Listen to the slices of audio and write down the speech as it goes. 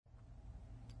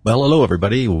Well, hello,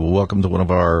 everybody. Welcome to one of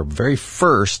our very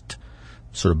first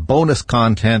sort of bonus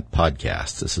content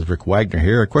podcasts. This is Rick Wagner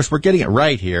here. Of course, we're getting it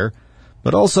right here,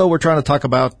 but also we're trying to talk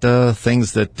about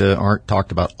things that aren't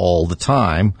talked about all the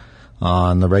time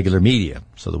on the regular media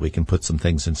so that we can put some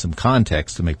things in some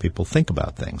context to make people think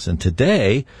about things. And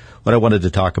today, what I wanted to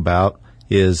talk about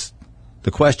is the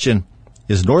question,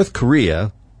 is North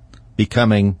Korea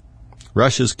becoming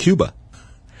Russia's Cuba?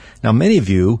 Now, many of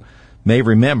you may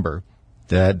remember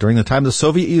that during the time of the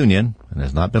Soviet Union, and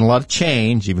there's not been a lot of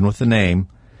change, even with the name,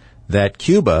 that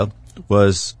Cuba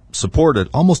was supported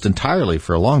almost entirely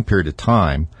for a long period of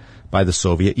time by the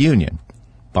Soviet Union,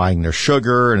 buying their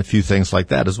sugar and a few things like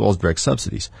that, as well as direct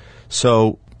subsidies.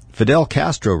 So Fidel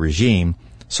Castro regime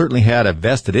certainly had a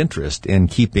vested interest in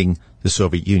keeping the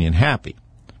Soviet Union happy.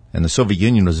 And the Soviet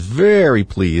Union was very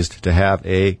pleased to have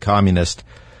a communist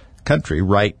country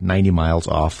right 90 miles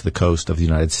off the coast of the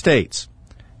United States,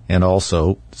 and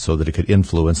also so that it could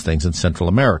influence things in Central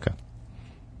America.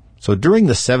 So during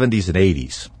the 70s and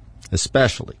 80s,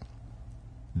 especially,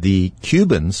 the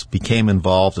Cubans became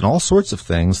involved in all sorts of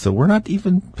things that were not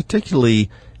even particularly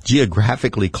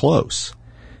geographically close.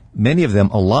 Many of them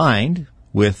aligned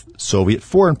with Soviet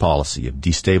foreign policy of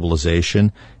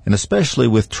destabilization, and especially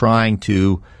with trying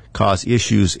to cause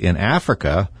issues in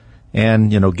Africa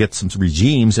and, get some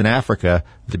regimes in Africa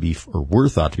to be, or were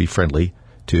thought to be friendly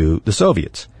to the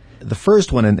Soviets. The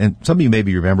first one, and some of you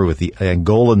maybe remember with the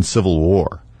Angolan Civil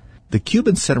War, the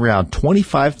Cubans sent around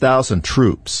 25,000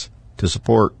 troops to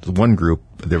support one group.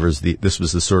 This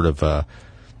was the sort of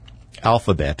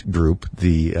alphabet group,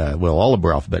 all of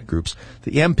our alphabet groups,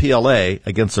 the MPLA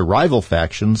against the rival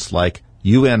factions like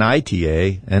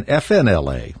UNITA and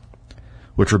FNLA,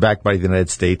 which were backed by the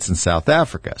United States and South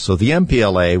Africa. So the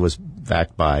MPLA was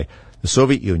backed by the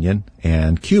Soviet Union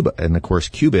and Cuba. And, of course,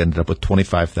 Cuba ended up with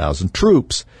 25,000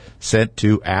 troops sent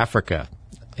to Africa,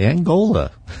 Angola,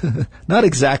 not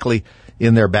exactly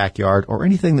in their backyard or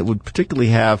anything that would particularly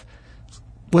have,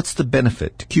 what's the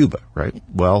benefit to Cuba, right?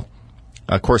 Well,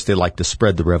 of course, they like to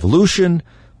spread the revolution,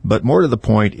 but more to the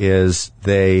point is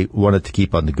they wanted to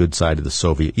keep on the good side of the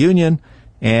Soviet Union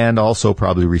and also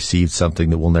probably received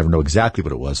something that we'll never know exactly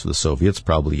what it was for the Soviets,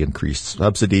 probably increased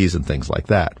subsidies and things like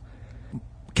that.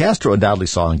 Castro undoubtedly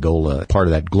saw Angola part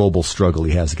of that global struggle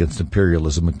he has against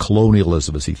imperialism and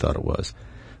colonialism, as he thought it was.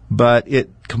 But it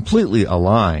completely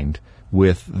aligned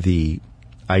with the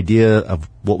idea of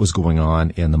what was going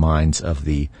on in the minds of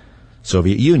the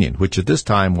Soviet Union, which at this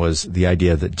time was the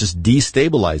idea that just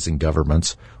destabilizing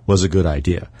governments was a good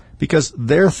idea. Because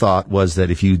their thought was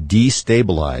that if you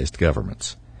destabilized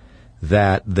governments,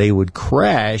 that they would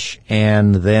crash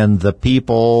and then the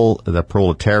people, the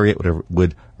proletariat, whatever,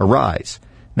 would arise.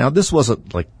 Now, this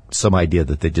wasn't like some idea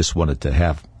that they just wanted to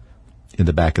have in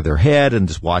the back of their head and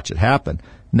just watch it happen.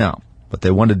 No. What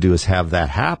they wanted to do is have that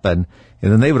happen,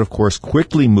 and then they would, of course,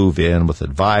 quickly move in with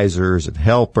advisors and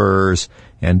helpers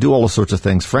and do all sorts of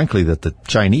things, frankly, that the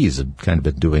Chinese have kind of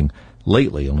been doing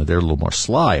lately, only they're a little more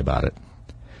sly about it.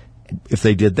 If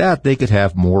they did that, they could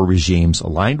have more regimes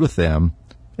aligned with them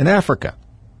in Africa,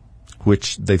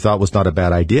 which they thought was not a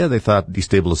bad idea. They thought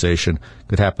destabilization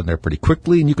could happen there pretty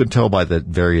quickly, and you could tell by the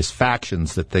various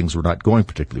factions that things were not going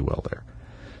particularly well there.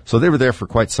 So they were there for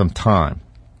quite some time.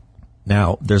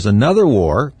 Now, there's another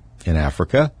war in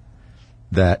Africa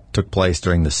that took place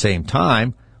during the same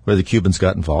time where the Cubans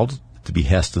got involved at the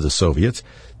behest of the Soviets.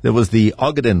 There was the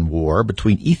Ogaden War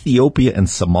between Ethiopia and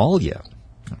Somalia.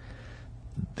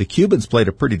 The Cubans played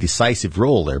a pretty decisive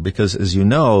role there because, as you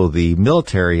know, the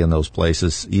military in those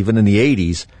places, even in the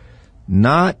 80s,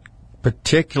 not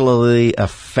particularly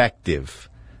effective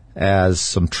as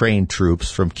some trained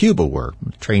troops from Cuba were.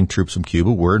 Trained troops from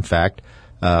Cuba were, in fact,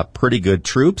 pretty good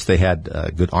troops. They had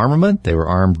good armament. They were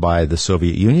armed by the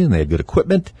Soviet Union. They had good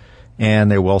equipment,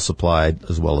 and they were well supplied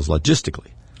as well as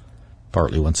logistically,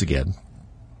 partly, once again,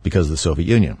 because of the Soviet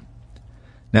Union.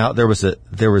 Now, there was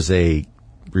a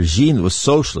regime that was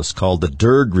socialist called the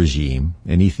Derg regime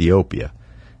in Ethiopia,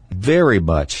 very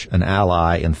much an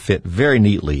ally and fit very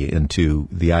neatly into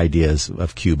the ideas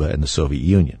of Cuba and the Soviet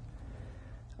Union.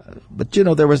 But,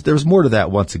 there was more to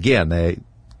that once again. At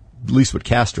least what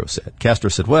Castro said. Castro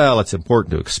said, well, it's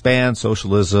important to expand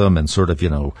socialism and sort of,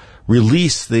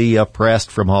 release the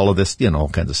oppressed from all of this, all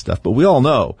kinds of stuff. But we all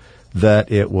know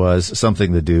that it was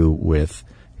something to do with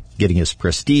getting his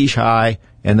prestige high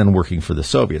and then working for the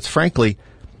Soviets. Frankly,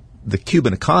 the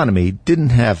Cuban economy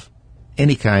didn't have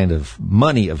any kind of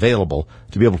money available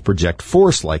to be able to project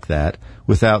force like that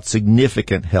without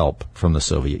significant help from the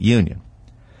Soviet Union.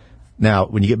 Now,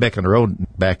 when you get back in our own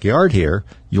backyard here,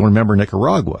 you'll remember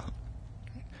Nicaragua.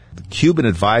 The Cuban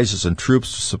advisors and troops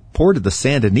supported the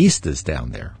Sandinistas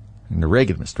down there in the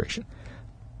Reagan administration.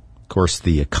 Of course,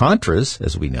 the Contras,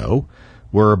 as we know,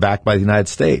 were backed by the United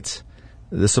States.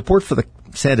 The support for the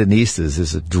Sandinistas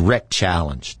is a direct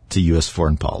challenge to U.S.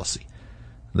 foreign policy.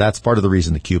 That's part of the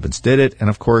reason the Cubans did it, and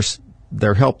of course,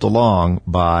 they're helped along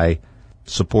by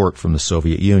support from the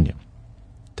Soviet Union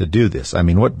to do this. I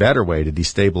mean, what better way to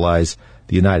destabilize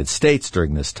the United States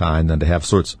during this time than to have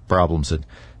sorts of problems in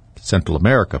Central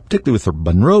America, particularly with the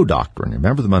Monroe Doctrine.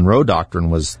 Remember, the Monroe Doctrine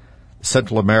was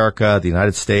Central America, the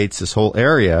United States, this whole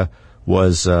area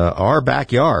was our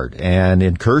backyard, and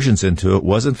incursions into it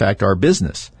was, in fact, our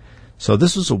business. So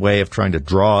this was a way of trying to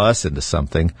draw us into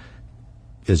something.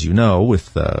 As you know,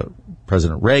 with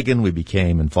President Reagan, we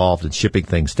became involved in shipping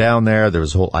things down there. There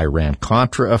was a whole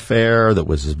Iran-Contra affair that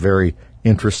was a very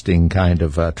interesting kind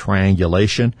of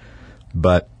triangulation.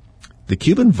 But the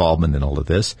Cuban involvement in all of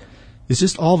this is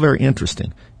just all very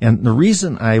interesting. And the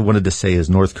reason I wanted to say is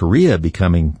North Korea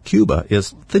becoming Cuba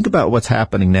is think about what's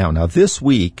happening now. Now, this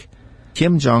week,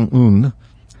 Kim Jong-un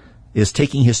is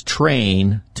taking his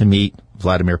train to meet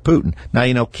Vladimir Putin. Now,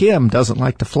 you know, Kim doesn't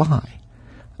like to fly.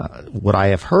 What I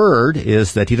have heard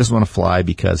is that he doesn't want to fly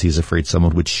because he's afraid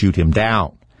someone would shoot him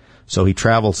down. So he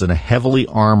travels in a heavily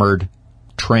armored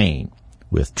train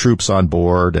with troops on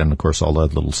board and, of course, all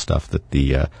that little stuff that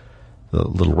the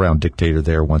little round dictator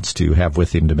there wants to have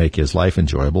with him to make his life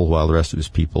enjoyable while the rest of his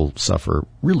people suffer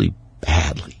really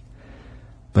badly.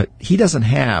 But he doesn't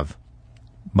have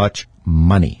much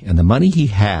money. And the money he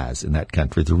has in that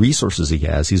country, the resources he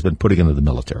has, he's been putting into the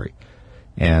military.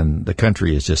 And the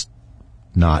country is just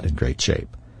not in great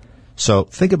shape. So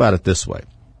think about it this way.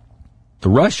 The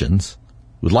Russians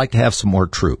would like to have some more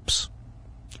troops,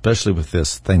 especially with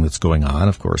this thing that's going on,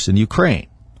 of course, in Ukraine.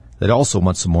 They'd also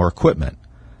want some more equipment.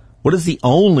 What is the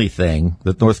only thing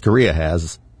that North Korea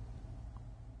has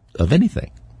of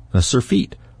anything? A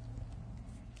surfeit.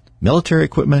 Military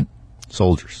equipment,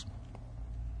 soldiers.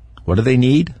 What do they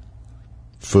need?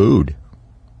 Food.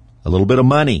 A little bit of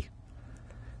money.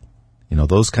 You know,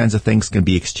 those kinds of things can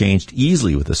be exchanged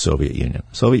easily with the Soviet Union.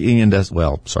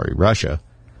 Russia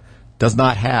does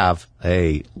not have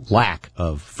a lack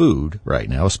of food right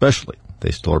now, especially.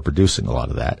 They still are producing a lot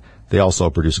of that. They also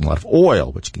are producing a lot of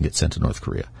oil, which can get sent to North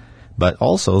Korea. But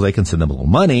also they can send them a little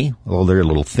money, although they're a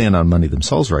little thin on money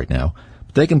themselves right now.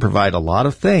 But they can provide a lot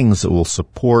of things that will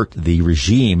support the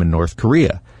regime in North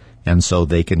Korea. And so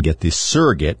they can get this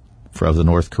surrogate for the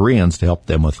North Koreans to help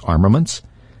them with armaments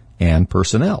and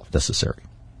personnel necessary.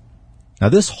 Now,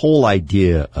 this whole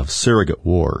idea of surrogate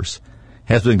wars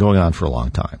has been going on for a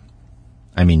long time.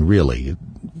 I mean, really,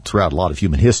 throughout a lot of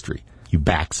human history. You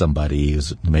back somebody,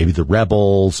 maybe the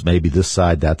rebels, maybe this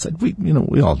side, that side.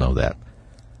 We all know that.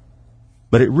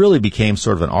 But it really became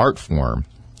sort of an art form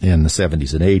in the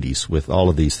 70s and 80s with all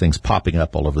of these things popping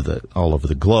up all over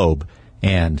the globe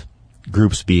and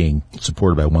groups being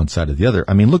supported by one side or the other.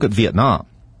 I mean, look at Vietnam.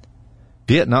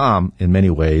 Vietnam, in many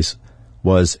ways,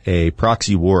 was a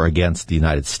proxy war against the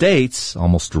United States,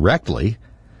 almost directly.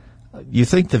 You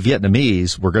think the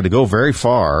Vietnamese were going to go very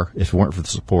far if it weren't for the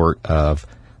support of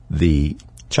the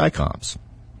Chi-Coms,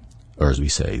 or as we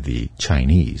say, the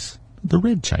Chinese, the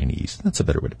Red Chinese. That's a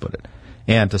better way to put it.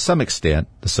 And to some extent,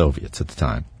 the Soviets at the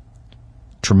time.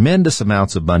 Tremendous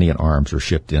amounts of money and arms were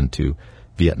shipped into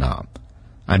Vietnam.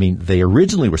 I mean, they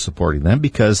originally were supporting them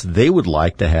because they would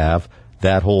like to have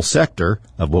that whole sector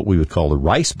of what we would call the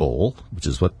Rice Bowl, which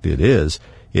is what it is.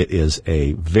 It is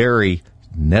a very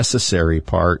necessary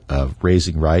part of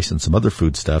raising rice and some other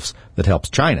foodstuffs that helps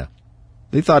China.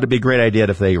 They thought it'd be a great idea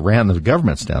if they ran the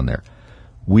governments down there.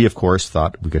 We, of course,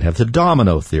 thought we could have the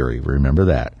domino theory. Remember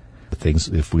that.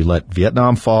 If we let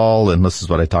Vietnam fall, and this is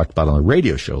what I talked about on the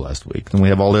radio show last week, then we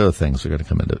have all the other things that are going to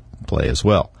come into play as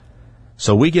well.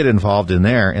 So we get involved in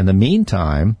there. In the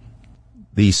meantime,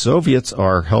 the Soviets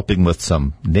are helping with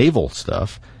some naval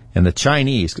stuff, and the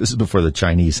Chinese, this is before the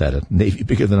Chinese had a navy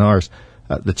bigger than ours,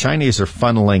 the Chinese are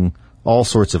funneling all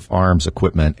sorts of arms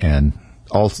equipment and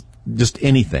just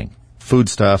anything,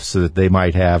 foodstuffs so that they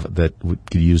might have that would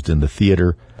be used in the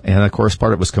theater. And, of course,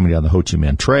 part of it was coming down the Ho Chi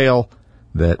Minh Trail.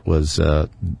 That was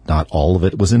not all of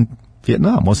it was in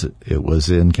Vietnam, was it? It was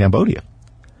in Cambodia.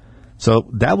 So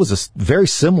that was a very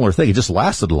similar thing. It just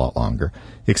lasted a lot longer,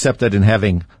 except that in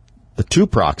having the two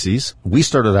proxies, we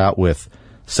started out with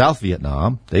South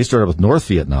Vietnam. They started with North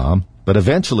Vietnam. But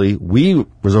eventually, we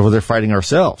was over there fighting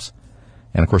ourselves.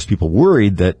 And, of course, people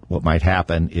worried that what might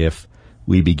happen if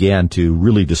we began to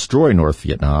really destroy North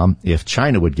Vietnam, if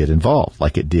China would get involved,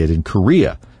 like it did in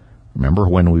Korea. Remember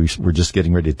when we were just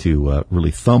getting ready to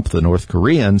really thump the North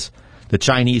Koreans, the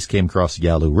Chinese came across the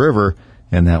Yalu River,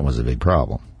 and that was a big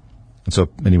problem. And so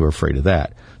many were afraid of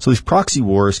that. So these proxy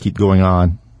wars keep going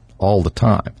on all the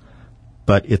time.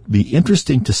 But it'd be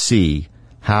interesting to see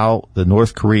how the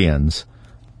North Koreans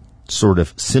sort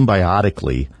of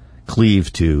symbiotically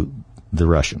cleave to the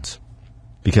Russians.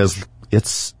 Because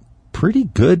it's pretty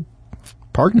good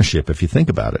partnership if you think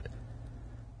about it.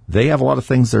 They have a lot of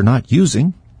things they're not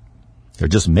using. They're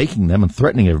just making them and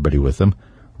threatening everybody with them.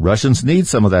 Russians need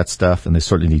some of that stuff, and they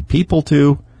certainly need people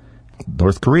to.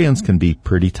 North Koreans can be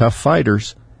pretty tough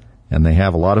fighters, and they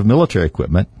have a lot of military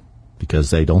equipment because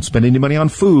they don't spend any money on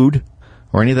food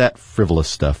or any of that frivolous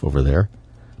stuff over there.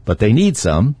 But they need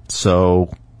some,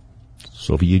 so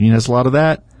Soviet Union has a lot of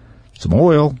that, some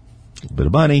oil, a little bit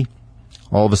of money.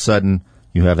 All of a sudden,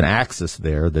 you have an axis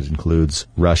there that includes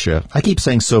Russia. I keep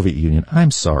saying Soviet Union.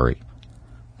 I'm sorry.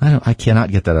 I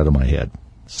cannot get that out of my head.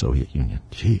 Soviet Union.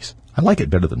 Jeez. I like it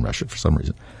better than Russia for some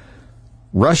reason.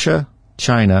 Russia,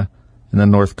 China, and then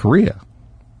North Korea.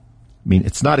 I mean,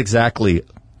 it's not exactly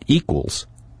equals,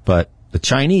 but the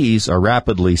Chinese are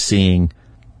rapidly seeing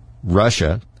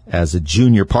Russia as a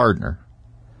junior partner.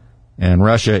 And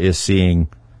Russia is seeing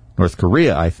North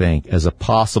Korea, I think, as a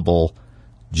possible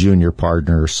junior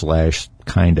partner /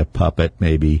 kind of puppet,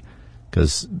 maybe,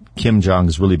 because Kim Jong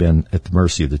has really been at the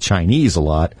mercy of the Chinese a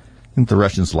lot. I think the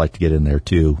Russians like to get in there,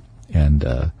 too,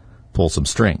 and pull some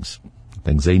strings,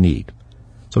 things they need.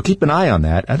 So keep an eye on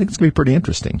that. I think it's going to be pretty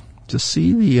interesting to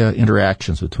see the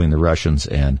interactions between the Russians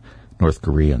and North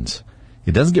Koreans.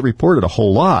 It doesn't get reported a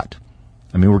whole lot.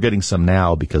 I mean, we're getting some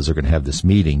now because they're going to have this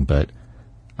meeting, but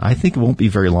I think it won't be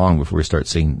very long before we start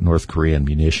seeing North Korean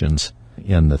munitions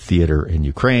in the theater in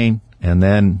Ukraine, and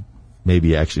then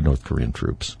maybe actually North Korean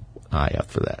troops. Eye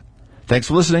out for that. Thanks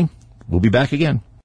for listening. We'll be back again.